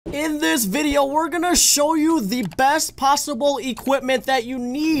In this video, we're gonna show you the best possible equipment that you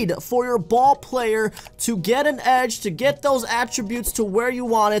need for your ball player to get an edge, to get those attributes to where you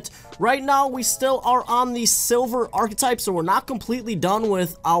want it. Right now, we still are on the silver archetype, so we're not completely done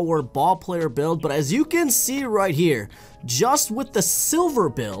with our ball player build. But as you can see right here, just with the silver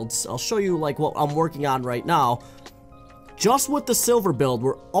builds, I'll show you like what I'm working on right now. Just with the silver build,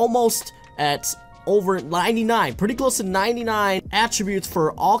 we're almost at over 99, pretty close to 99 attributes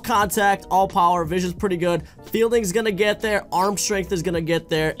for all contact, all power. Vision's pretty good, fielding's gonna get there, arm strength is gonna get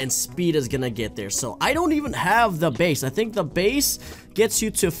there, and speed is gonna get there. So I don't even have the base. I think the base gets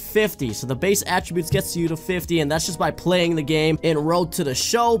you to 50, so the base attributes gets you to 50, and that's just by playing the game in Road to the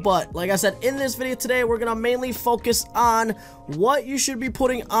Show. But like I said, in this video today, we're gonna mainly focus on what you should be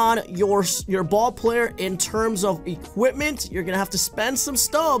putting on your ball player in terms of equipment. You're gonna have to spend some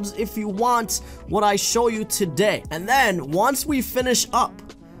stubs if you want what I show you today. And then once we finish up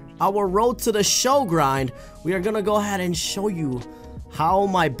our Road to the Show grind, we are gonna go ahead and show you how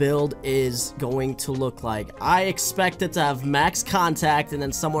my build is going to look like. I expect it to have max contact and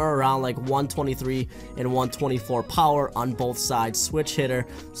then somewhere around like 123 and 124 power on both sides, switch hitter.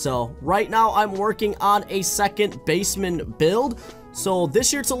 So right now I'm working on a second baseman build. So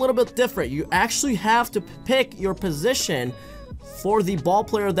this year it's a little bit different. You actually have to pick your position for the ball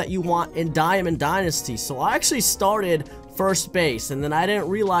player that you want in Diamond Dynasty. So I actually started first base, and then I didn't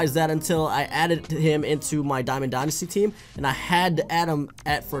realize that until I added him into my Diamond Dynasty team, and I had to add him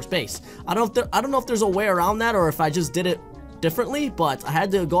at first base. I don't know if there's a way around that or if I just did it differently, but I had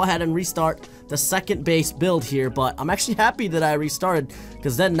to go ahead and restart the second base build here. But I'm actually happy that I restarted,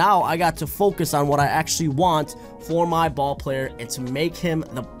 because then now I got to focus on what I actually want for my ball player and to make him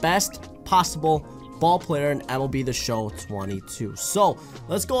the best possible ball player in MLB The Show 22. So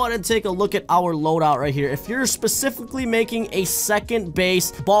let's go ahead and take a look at our loadout right here. If you're specifically making a second base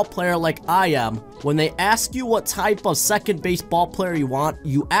ball player like I am, when they ask you what type of second base ball player you want,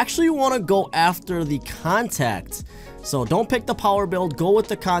 you actually want to go after the contact. So don't pick the power build, go with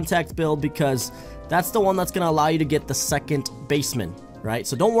the contact build, because that's the one that's going to allow you to get the second baseman. Right,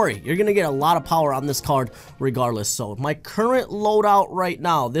 so don't worry, you're gonna get a lot of power on this card regardless. So my current loadout right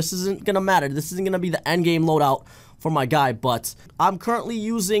now, this isn't gonna matter, this isn't gonna be the end game loadout for my guy, but I'm currently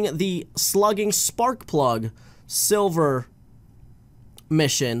using the slugging spark plug silver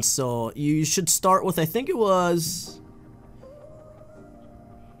mission. So you should start with, I think it was,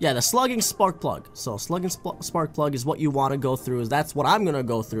 yeah, the slugging spark plug. So slugging spark plug is what you want to go through. That's what I'm gonna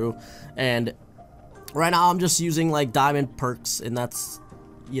go through. And right now, I'm just using like diamond perks, and that's,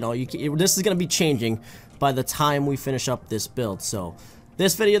 you know, this is going to be changing by the time we finish up this build. So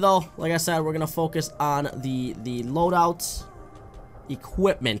this video though, like I said, we're going to focus on the loadout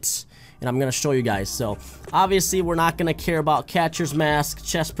equipment, and I'm going to show you guys. So obviously, we're not going to care about catcher's mask,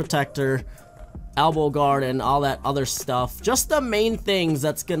 chest protector, elbow guard, and all that other stuff. Just the main things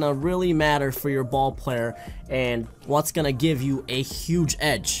that's going to really matter for your ball player and what's going to give you a huge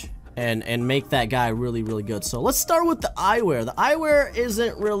edge and make that guy really, really good. So let's start with the eyewear. The eyewear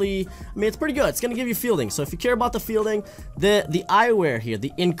isn't really, I mean, it's pretty good. It's going to give you fielding. So if you care about the fielding, the eyewear here,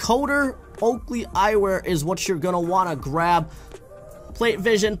 the encoder Oakley eyewear is what you're going to want to grab. Plate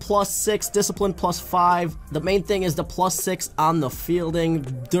vision +6, discipline +5. The main thing is the +6 on the fielding.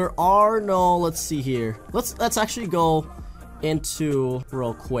 There are no, let's see here. Let's actually go into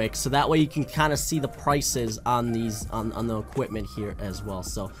real quick, so that way you can kind of see the prices on these on the equipment here as well.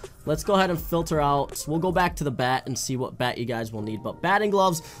 So let's go ahead and filter out. We'll go back to the bat and see what bat you guys will need. But batting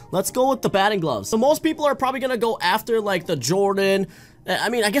gloves, let's go with the batting gloves. So most people are probably gonna go after like the Jordan. I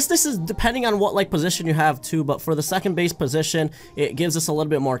mean, I guess this is depending on what like position you have too, but for the second base position, it gives us a little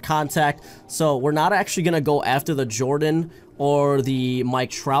bit more contact. So we're not actually gonna go after the Jordan or the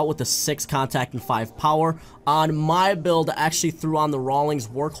Mike Trout with the 6 contact and 5 power. On my build, I actually threw on the Rawlings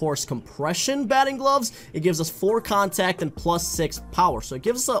Workhorse Compression batting gloves. It gives us 4 contact and +6 power. So it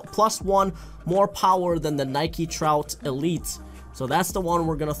gives us a +1 more power than the Nike Trout Elite. So that's the one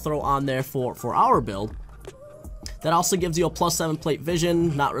we're gonna throw on there for our build. That also gives you a +7 plate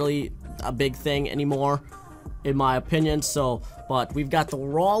vision. Not really a big thing anymore, in my opinion. So, but we've got the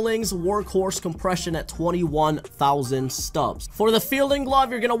Rawlings Workhorse Compression at 21,000 stubs. For the fielding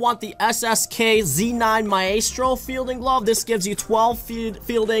glove, you're going to want the SSK Z9 Maestro fielding glove. This gives you 12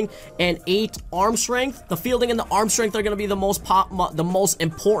 fielding and 8 arm strength. The fielding and the arm strength are going to be the most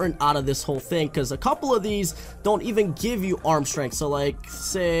important out of this whole thing, because a couple of these don't even give you arm strength. So like,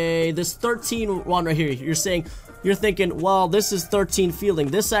 say this 13 one right here, you're thinking, well, this is 13 fielding.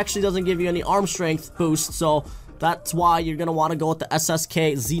 This actually doesn't give you any arm strength boost, so That's why you're going to want to go with the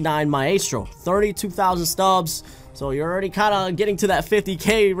SSK Z9 Maestro. 32,000 stubs. So you're already kind of getting to that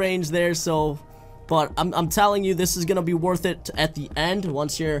 50K range there. So, but I'm telling you, this is gonna be worth it at the end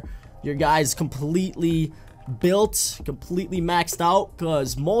once your guy's completely built, completely maxed out,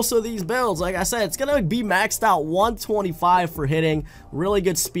 because most of these builds, like I said, it's gonna be maxed out 125 for hitting, really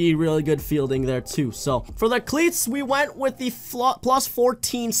good speed, really good fielding there too. So for the cleats, we went with the plus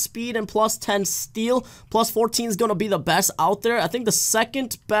 14 speed and plus 10 steel. Plus 14 is gonna be the best out there. I think the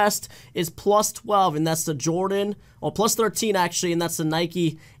second best is plus 12, and that's the Jordan, or plus 13 actually, and that's the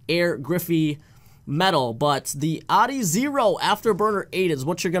Nike Air Griffey metal. But the Audi Zero Afterburner 8 is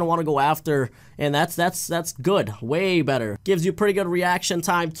what you're gonna want to go after, and that's good, way better. Gives you pretty good reaction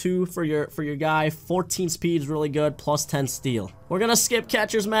time too for your guy. 14 speed is really good, plus 10 steel. We're gonna skip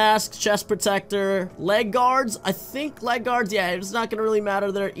catcher's mask, chest protector, leg guards. I think leg guards, yeah, it's not gonna really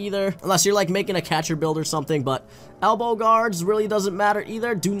matter there either, unless you're like making a catcher build or something. But elbow guards really doesn't matter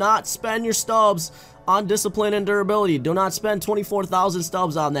either. Do not spend your stubs on discipline and durability. Do not spend 24,000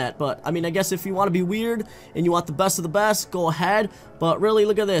 stubs on that. But I mean, I guess if you want to be weird and you want the best of the best, go ahead. But really,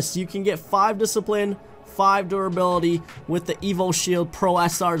 look at this. You can get 5 discipline, 5 durability with the Evo Shield Pro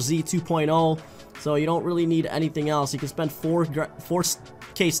SRZ 2.0. So you don't really need anything else. You can spend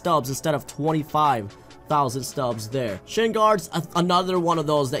 4K stubs instead of 25,000 stubs there. Shin guards, another one of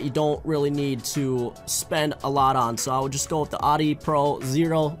those that you don't really need to spend a lot on. So I would just go with the Audi Pro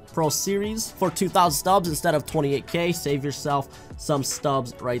Zero Pro Series for 2,000 stubs instead of 28K. Save yourself some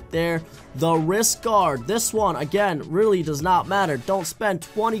stubs right there. The wrist guard, this one again really does not matter. Don't spend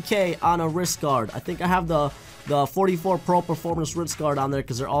 20K on a wrist guard. I think I have the 44 Pro Performance wrist guard on there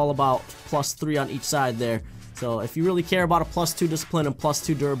because they're all about plus 3 on each side there. So if you really care about a plus 2 discipline and plus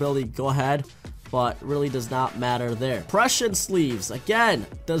 2 durability, go ahead. But really does not matter there. Compression sleeves, again,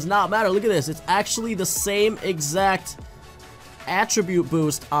 does not matter. Look at this. It's actually the same exact attribute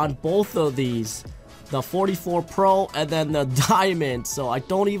boost on both of these. The 44 Pro and then the Diamond. So I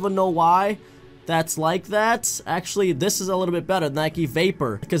don't even know why that's like that. Actually, this is a little bit better, Nike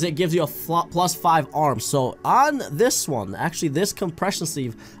Vapor, because it gives you a plus 5 arm. So on this one, actually this compression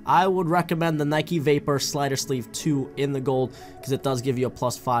sleeve, I would recommend the Nike Vapor Slider Sleeve 2 in the gold, because it does give you a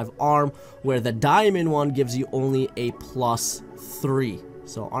plus 5 arm, where the Diamond one gives you only a plus 3.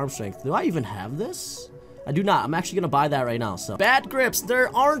 So arm strength. Do I even have this? I do not. I'm actually going to buy that right now. So bat grips.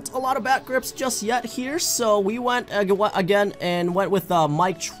 There aren't a lot of bat grips just yet here. So we went again and went with the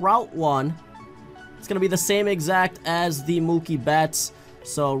Mike Trout one. It's going to be the same exact as the Mookie Betts.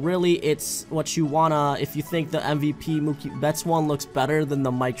 So really, it's what you want to, if you think the MVP Mookie Betts one looks better than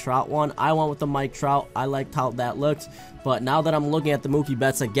the Mike Trout one. I went with the Mike Trout. I liked how that looked. But now that I'm looking at the Mookie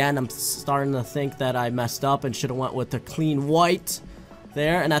Betts again, I'm starting to think that I messed up and should have went with the clean white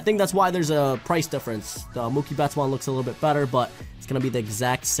there. And I think that's why there's a price difference. The Mookie Betts one looks a little bit better, but it's going to be the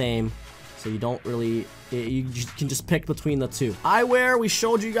exact same. So you don't really, you can just pick between the two. Eyewear, we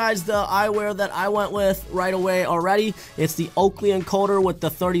showed you guys the eyewear that I went with right away already. It's the Oakley encoder with the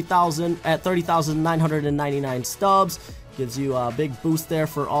 30,000 at 30,999 stubs. Gives you a big boost there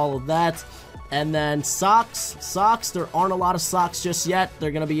for all of that. And then socks, there aren't a lot of socks just yet. They're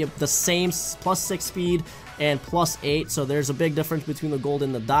going to be the same, plus 6 speed and plus 8. So there's a big difference between the gold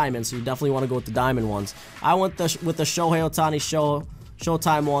and the diamond. So you definitely want to go with the diamond ones. I went with the Shohei Ohtani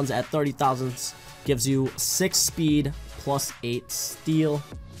Showtime ones at 30,000. Gives you 6 speed plus 8 steel.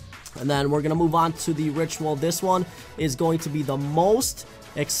 And then we're going to move on to the ritual. This one is going to be the most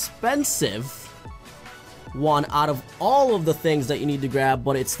expensive one out of all of the things that you need to grab,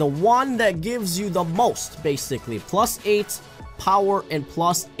 but it's the one that gives you the most, basically. Plus 8 power and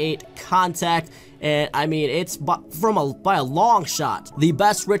plus 8 contact. And I mean, it's by a long shot the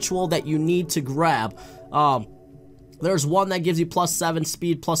best ritual that you need to grab. There's one that gives you plus 7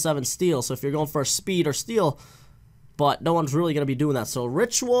 speed, plus 7 steel. So if you're going for a speed or steel, but no one's really going to be doing that. So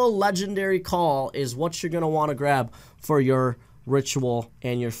Ritual Legendary Call is what you're going to want to grab for your ritual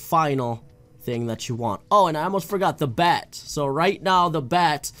and your final thing that you want. Oh, and I almost forgot the bat. So right now, the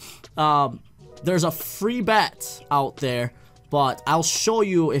bat, there's a free bat out there. But I'll show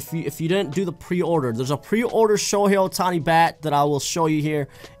you if you didn't do the pre-order. There's a pre-order Shohei Ohtani bat that I will show you here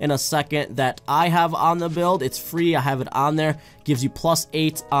in a second that I have on the build. It's free. I have it on there. Gives you plus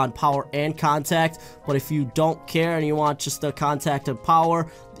 8 on power and contact. But if you don't care and you want just the contact and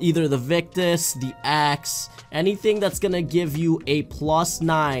power, either the Victus, the Axe, anything that's going to give you a plus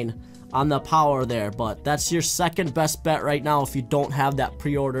 9 on the power there. But that's your second best bet right now if you don't have that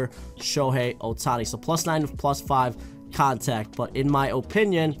pre-order Shohei Ohtani. So plus 9 with plus 5 contact. But in my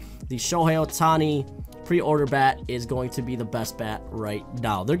opinion, the Shohei Ohtani pre-order bat is going to be the best bat right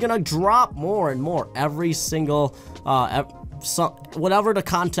now. They're gonna drop more and more every single whatever the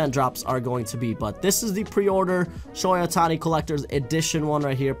content drops are going to be. But this is the pre-order Shohei Ohtani Collector's Edition one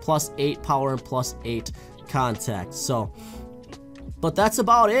right here, plus 8 power and plus 8 contact. So, but that's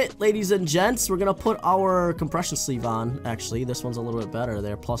about it, ladies and gents. We're gonna put our compression sleeve on. Actually, this one's a little bit better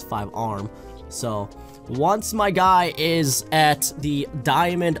there, plus 5 arm. So once my guy is at the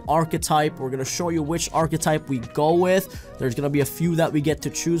diamond archetype, we're gonna show you which archetype we go with. There's gonna be a few that we get to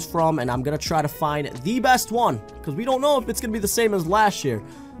choose from, and I'm gonna try to find the best one, because we don't know if it's gonna be the same as last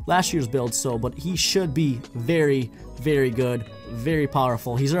year's build. So, but he should be very, very good, very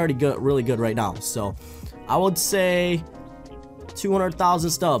powerful. He's already good, really good right now. So I would say 200,000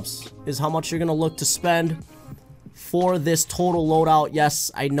 stubs is how much you're gonna look to spend for this total loadout. Yes,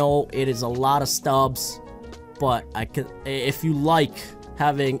 I know it is a lot of stubs, but if you like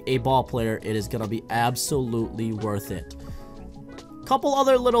having a ball player, it is gonna be absolutely worth it. Couple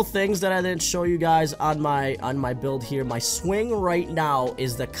other little things that I didn't show you guys on my build here. My swing right now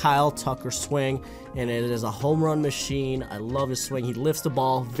is the Kyle Tucker swing, and it is a home run machine. I love his swing. He lifts the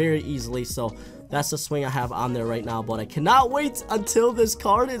ball very easily, so that's the swing I have on there right now. But I cannot wait until this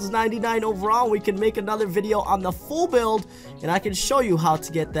card is 99 overall. We can make another video on the full build, and I can show you how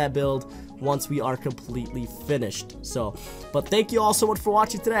to get that build once we are completely finished. So, but thank you all so much for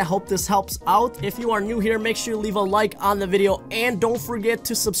watching today. I hope this helps out. If you are new here, make sure you leave a like on the video, and don't forget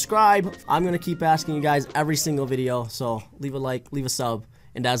to subscribe. I'm gonna keep asking you guys every single video, so leave a like, leave a sub,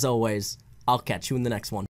 and as always, I'll catch you in the next one.